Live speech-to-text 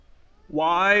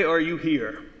Why are you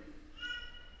here?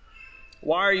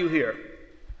 Why are you here?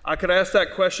 I could ask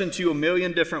that question to you a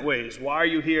million different ways. Why are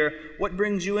you here? What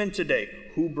brings you in today?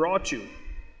 Who brought you?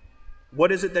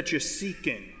 What is it that you're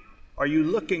seeking? Are you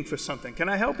looking for something? Can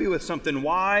I help you with something?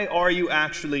 Why are you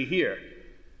actually here?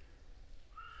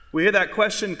 We hear that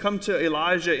question come to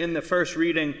Elijah in the first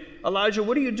reading. Elijah,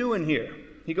 what are you doing here?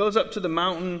 He goes up to the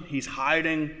mountain. He's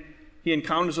hiding. He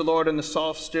encounters the Lord in the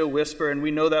soft, still whisper, and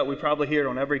we know that. We probably hear it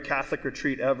on every Catholic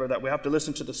retreat ever, that we have to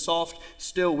listen to the soft,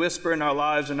 still whisper in our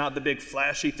lives and not the big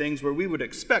flashy things where we would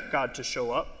expect God to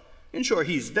show up. And sure,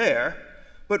 he's there,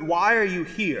 but why are you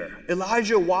here?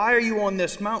 Elijah, why are you on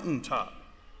this mountaintop?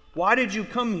 Why did you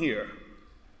come here?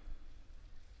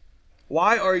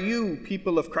 Why are you,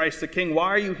 people of Christ the King, why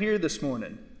are you here this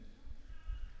morning?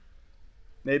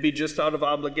 Maybe just out of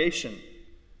obligation.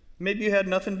 Maybe you had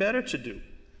nothing better to do.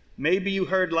 Maybe you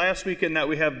heard last weekend that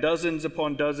we have dozens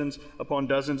upon dozens upon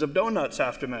dozens of donuts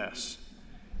after Mass.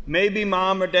 Maybe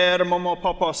mom or dad or mama or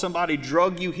papa, somebody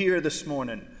drug you here this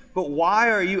morning. But why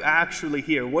are you actually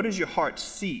here? What does your heart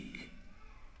seek?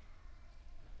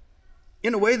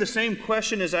 In a way, the same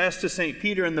question is asked to St.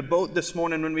 Peter in the boat this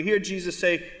morning when we hear Jesus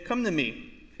say, "Come to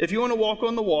me. If you want to walk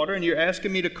on the water and you're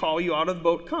asking me to call you out of the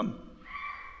boat, come."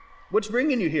 What's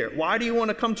bringing you here? Why do you want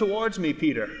to come towards me,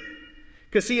 Peter?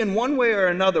 Because see, in one way or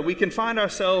another, we can find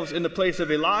ourselves in the place of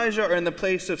Elijah or in the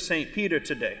place of St. Peter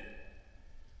today.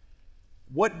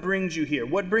 What brings you here?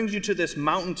 What brings you to this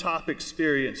mountaintop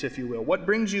experience, if you will? What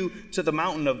brings you to the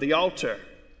mountain of the altar,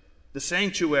 the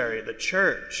sanctuary, the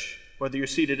church, whether you're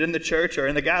seated in the church or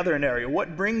in the gathering area?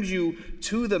 What brings you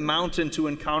to the mountain to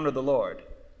encounter the Lord?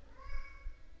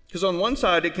 Because on one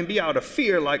side, it can be out of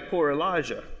fear, like poor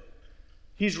Elijah.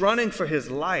 He's running for his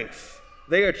life.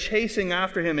 They are chasing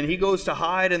after him, and he goes to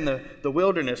hide in the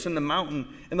wilderness, in the mountain.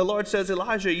 And the Lord says,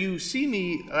 "Elijah, you see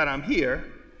me that I'm here.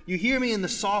 You hear me in the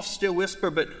soft, still whisper,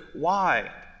 but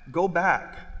why? Go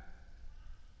back."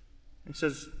 He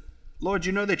says, "Lord,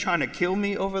 you know they're trying to kill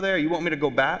me over there. You want me to go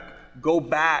back?" "Go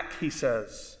back," he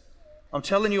says. "I'm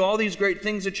telling you all these great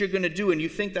things that you're going to do, and you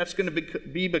think that's going to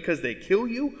be because they kill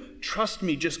you? Trust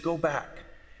me, just go back.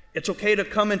 It's okay to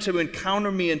come and to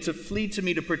encounter me and to flee to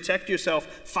me, to protect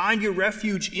yourself. Find your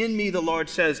refuge in me," the Lord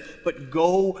says, "but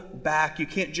go back. You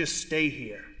can't just stay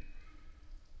here."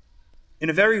 In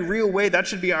a very real way, that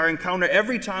should be our encounter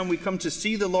every time we come to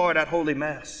see the Lord at Holy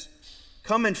Mass.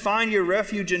 Come and find your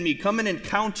refuge in me. Come and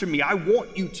encounter me. I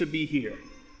want you to be here.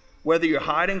 Whether you're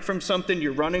hiding from something,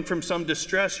 you're running from some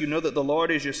distress, you know that the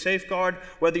Lord is your safeguard.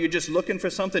 Whether you're just looking for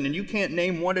something and you can't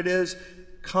name what it is,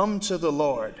 come to the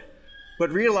Lord. But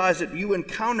realize that you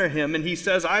encounter him and he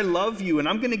says, "I love you and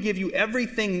I'm going to give you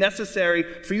everything necessary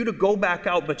for you to go back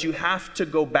out, but you have to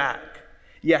go back.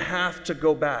 You have to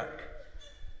go back."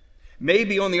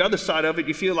 Maybe on the other side of it,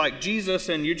 you feel like Jesus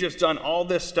and you just done all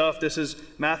this stuff. This is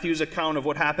Matthew's account of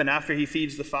what happened after he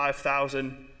feeds the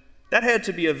 5,000. That had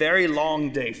to be a very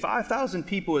long day. 5,000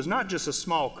 people is not just a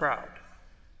small crowd.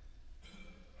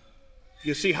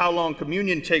 You see how long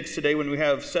communion takes today when we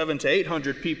have 700 to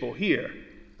 800 people here.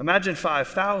 Imagine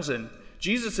 5,000.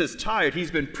 Jesus is tired.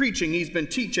 He's been preaching. He's been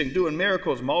teaching, doing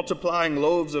miracles, multiplying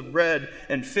loaves of bread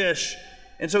and fish.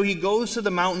 And so he goes to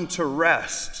the mountain to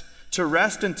rest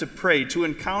and to pray, to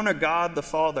encounter God the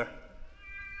Father.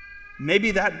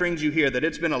 Maybe that brings you here, that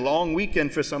it's been a long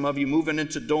weekend for some of you, moving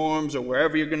into dorms or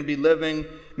wherever you're going to be living.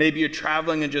 Maybe you're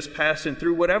traveling and just passing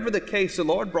through. Whatever the case, the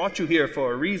Lord brought you here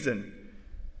for a reason.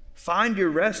 Find your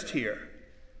rest here.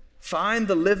 Find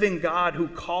the living God who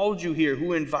called you here,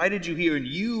 who invited you here, and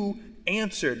you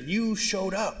answered. You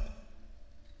showed up.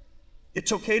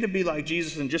 It's okay to be like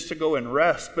Jesus and just to go and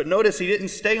rest. But notice he didn't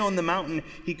stay on the mountain.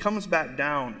 He comes back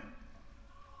down.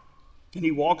 And he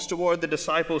walks toward the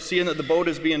disciples, seeing that the boat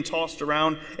is being tossed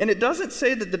around. And it doesn't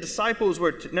say that the disciples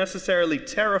were necessarily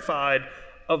terrified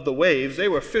of the waves. They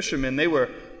were fishermen. They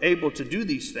were able to do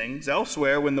these things.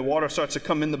 Elsewhere, when the water starts to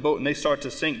come in the boat and they start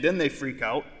to sink, then they freak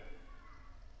out.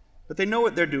 But they know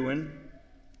what they're doing.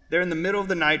 They're in the middle of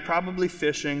the night, probably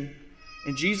fishing.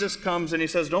 And Jesus comes and he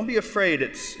says, "Don't be afraid.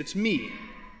 It's me.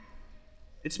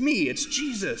 It's me. It's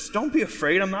Jesus. Don't be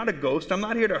afraid. I'm not a ghost. I'm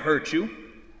not here to hurt you."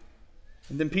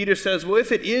 And then Peter says, "Well,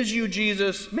 if it is you,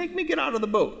 Jesus, make me get out of the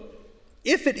boat.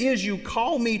 If it is you,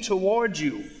 call me towards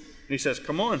you." And he says,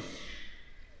 Come on,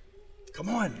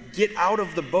 get out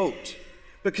of the boat."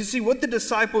 Because see, what the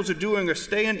disciples are doing are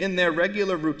staying in their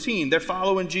regular routine. They're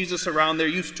following Jesus around. They're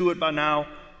used to it by now.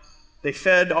 They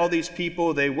fed all these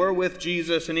people. They were with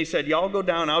Jesus. And he said, "Y'all go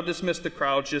down. I'll dismiss the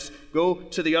crowds. Just go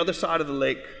to the other side of the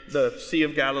lake, the Sea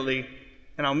of Galilee,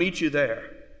 and I'll meet you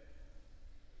there."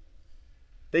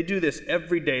 They do this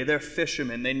every day. They're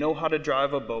fishermen. They know how to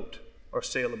drive a boat. or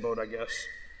sail a boat, I guess.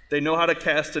 They know how to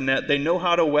cast a net. They know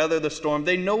how to weather the storm.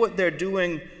 They know what they're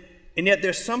doing. And yet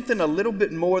there's something a little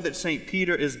bit more that St.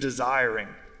 Peter is desiring.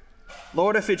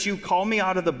 Lord, if it's you, call me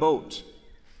out of the boat.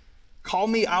 Call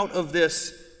me out of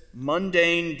this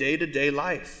mundane day-to-day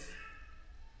life.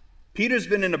 Peter's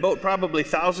been in a boat probably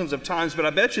thousands of times, but I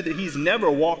bet you that he's never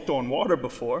walked on water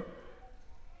before.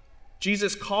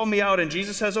 Jesus called me out, and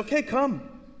Jesus says, okay, come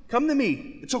to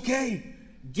me. It's okay.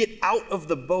 Get out of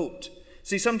the boat.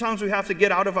 See, sometimes we have to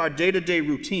get out of our day-to-day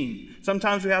routine.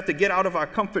 Sometimes we have to get out of our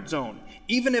comfort zone.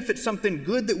 Even if it's something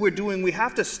good that we're doing, we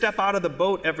have to step out of the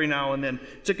boat every now and then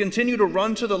to continue to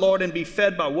run to the Lord and be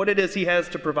fed by what it is he has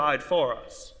to provide for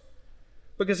us.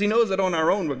 Because he knows that on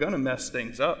our own, we're going to mess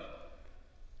things up.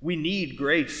 We need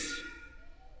grace.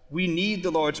 We need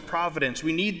the Lord's providence.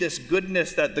 We need this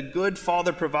goodness that the good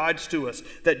Father provides to us,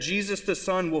 that Jesus the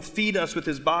Son will feed us with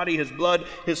his body, his blood,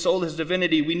 his soul, his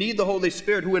divinity. We need the Holy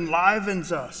Spirit who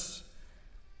enlivens us.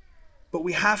 But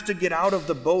we have to get out of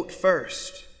the boat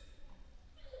first.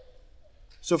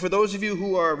 So for those of you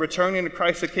who are returning to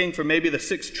Christ the King for maybe the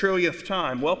 6 trillionth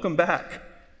time, welcome back.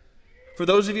 For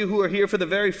those of you who are here for the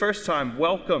very first time,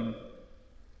 welcome.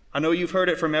 I know you've heard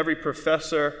it from every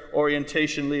professor,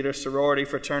 orientation leader, sorority,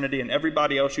 fraternity, and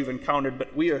everybody else you've encountered,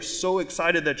 but we are so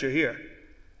excited that you're here.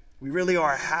 We really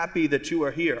are happy that you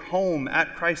are here, home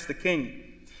at Christ the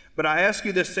King. But I ask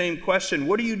you this same question: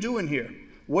 what are you doing here?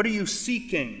 What are you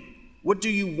seeking? What do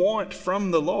you want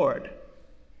from the Lord?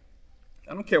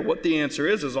 I don't care what the answer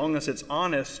is, as long as it's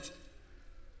honest.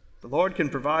 The Lord can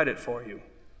provide it for you.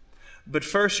 But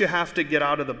first you have to get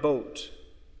out of the boat.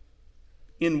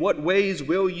 In what ways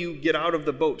will you get out of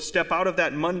the boat? Step out of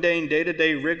that mundane,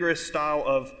 day-to-day, rigorous style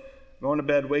of going to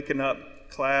bed, waking up,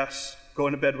 class,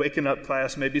 going to bed, waking up,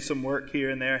 class, maybe some work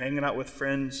here and there, hanging out with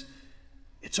friends.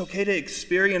 It's okay to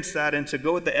experience that and to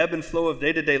go with the ebb and flow of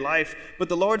day-to-day life, but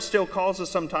the Lord still calls us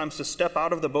sometimes to step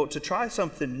out of the boat, to try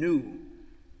something new.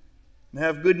 I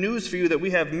have good news for you that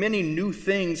we have many new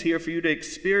things here for you to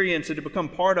experience and to become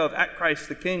part of at Christ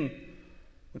the King,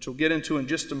 which we'll get into in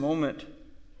just a moment.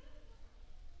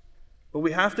 But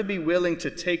we have to be willing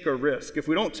to take a risk. If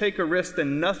we don't take a risk,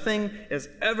 then nothing is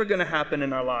ever going to happen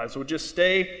in our lives. We'll just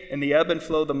stay in the ebb and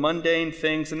flow, the mundane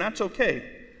things, and that's okay.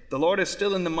 The Lord is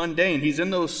still in the mundane. He's in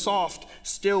those soft,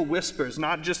 still whispers,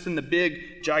 not just in the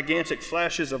big, gigantic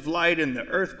flashes of light and the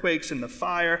earthquakes and the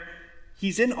fire.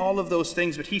 He's in all of those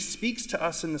things, but he speaks to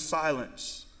us in the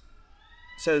silence.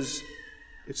 Says,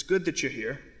 it's good that you're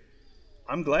here.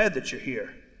 I'm glad that you're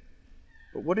here.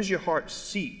 But what does your heart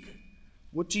seek?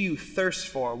 What do you thirst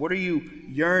for? What are you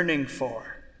yearning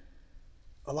for?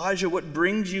 Elijah, what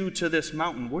brings you to this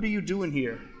mountain? What are you doing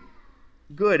here?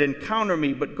 Good, encounter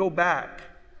me, but go back.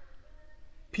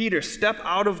 Peter, step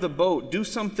out of the boat. Do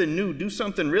something new. Do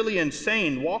something really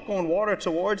insane. Walk on water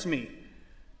towards me.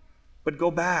 But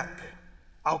go back.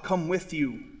 I'll come with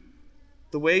you.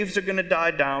 The waves are going to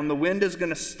die down. The wind is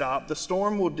going to stop. The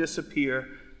storm will disappear.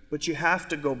 But you have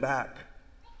to go back.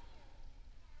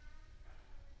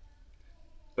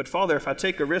 But Father, if I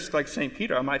take a risk like St.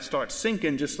 Peter, I might start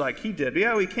sinking just like he did.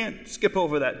 Yeah, we can't skip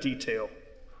over that detail.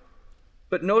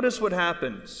 But notice what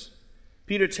happens.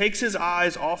 Peter takes his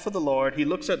eyes off of the Lord. He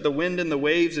looks at the wind and the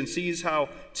waves and sees how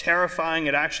terrifying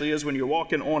it actually is when you're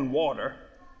walking on water.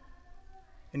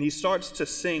 And he starts to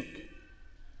sink.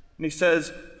 And he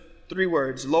says 3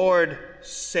 words, Lord,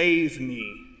 save me.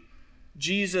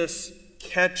 Jesus,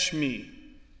 catch me.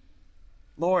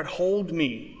 Lord, hold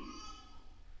me.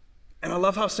 And I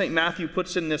love how St. Matthew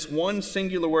puts in this one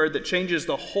singular word that changes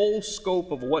the whole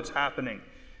scope of what's happening.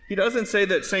 He doesn't say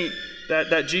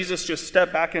that Jesus just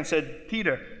stepped back and said,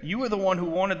 Peter, you were the one who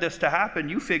wanted this to happen.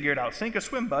 You figure it out. Sink or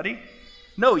swim, buddy.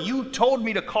 No, you told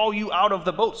me to call you out of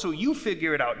the boat, so you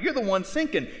figure it out. You're the one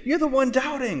sinking. You're the one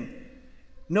doubting.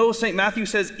 No, St. Matthew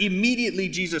says, immediately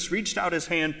Jesus reached out his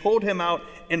hand, pulled him out,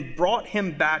 and brought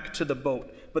him back to the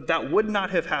boat. But that would not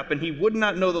have happened. He would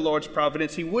not know the Lord's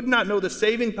providence. He would not know the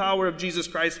saving power of Jesus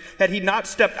Christ had he not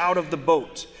stepped out of the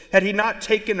boat, had he not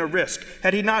taken a risk,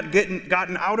 had he not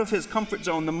gotten out of his comfort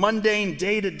zone, the mundane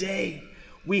day-to-day.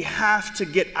 We have to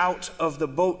get out of the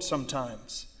boat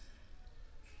sometimes.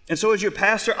 And so as your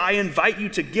pastor, I invite you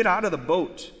to get out of the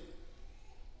boat.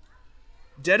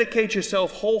 Dedicate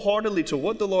yourself wholeheartedly to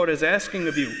what the Lord is asking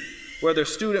of you, whether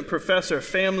student, professor,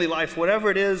 family life,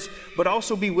 whatever it is, but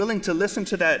also be willing to listen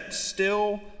to that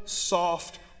still,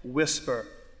 soft whisper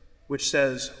which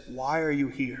says, why are you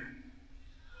here?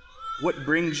 What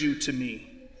brings you to me?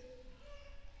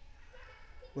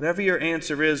 Whatever your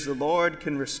answer is, the Lord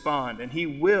can respond, and he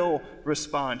will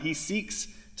respond. He seeks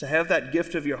to have that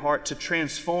gift of your heart to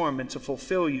transform and to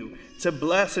fulfill you, to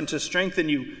bless and to strengthen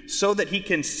you so that he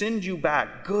can send you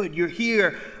back. Good, you're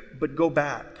here, but go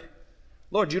back.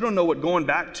 Lord, you don't know what going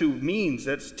back to means.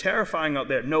 That's terrifying out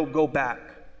there. No, go back.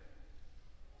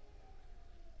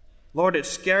 Lord, it's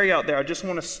scary out there. I just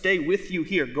want to stay with you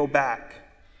here. Go back.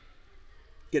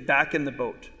 Get back in the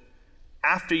boat.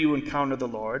 After you encounter the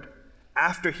Lord,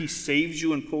 after he saves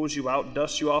you and pulls you out,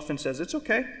 dusts you off and says, it's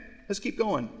okay, let's keep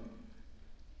going.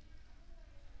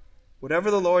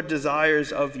 Whatever the Lord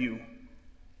desires of you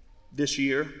this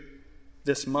year,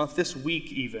 this month, this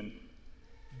week even,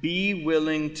 be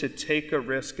willing to take a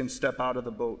risk and step out of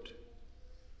the boat.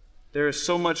 There is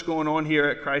so much going on here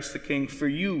at Christ the King for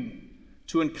you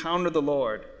to encounter the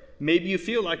Lord. Maybe you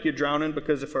feel like you're drowning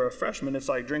because for a freshman, it's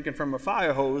like drinking from a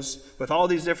fire hose with all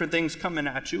these different things coming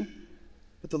at you.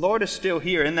 But the Lord is still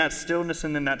here in that stillness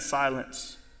and in that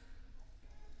silence.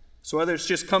 So whether it's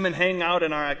just come and hang out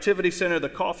in our activity center, the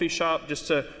coffee shop, just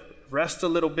to rest a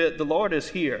little bit, the Lord is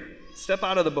here. Step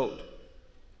out of the boat.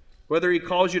 Whether he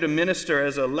calls you to minister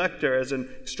as a lector, as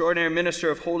an extraordinary minister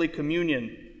of Holy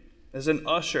Communion, as an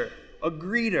usher, a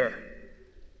greeter,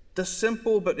 the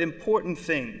simple but important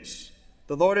things.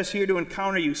 The Lord is here to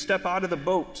encounter you. Step out of the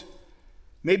boat.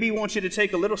 Maybe he wants you to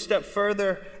take a little step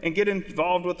further and get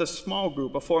involved with a small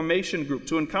group, a formation group,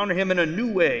 to encounter him in a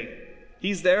new way.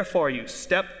 He's there for you.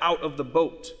 Step out of the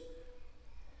boat.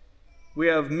 We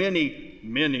have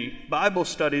many Bible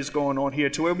studies going on here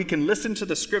to where we can listen to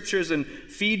the scriptures and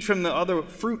feed from the other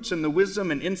fruits and the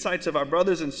wisdom and insights of our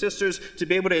brothers and sisters, to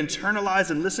be able to internalize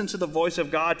and listen to the voice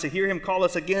of God, to hear him call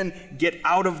us again, get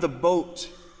out of the boat.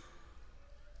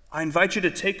 I invite you to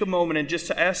take a moment and just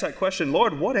to ask that question,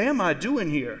 Lord, what am I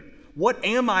doing here? What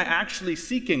am I actually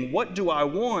seeking? What do I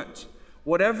want?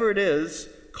 Whatever it is,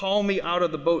 call me out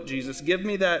of the boat, Jesus. Give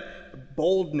me that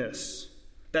boldness,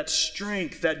 that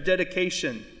strength, that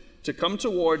dedication to come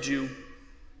towards you,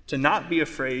 to not be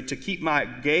afraid, to keep my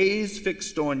gaze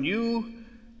fixed on you,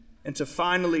 and to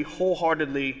finally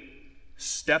wholeheartedly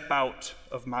step out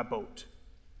of my boat.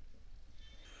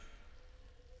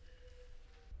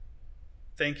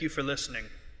 Thank you for listening.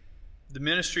 The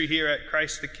ministry here at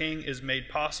Christ the King is made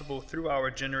possible through our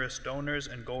generous donors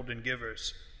and golden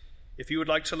givers. If you would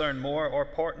like to learn more or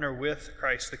partner with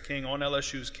Christ the King on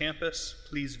LSU's campus,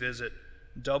 please visit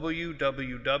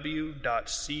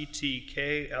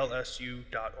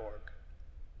www.ctklsu.org.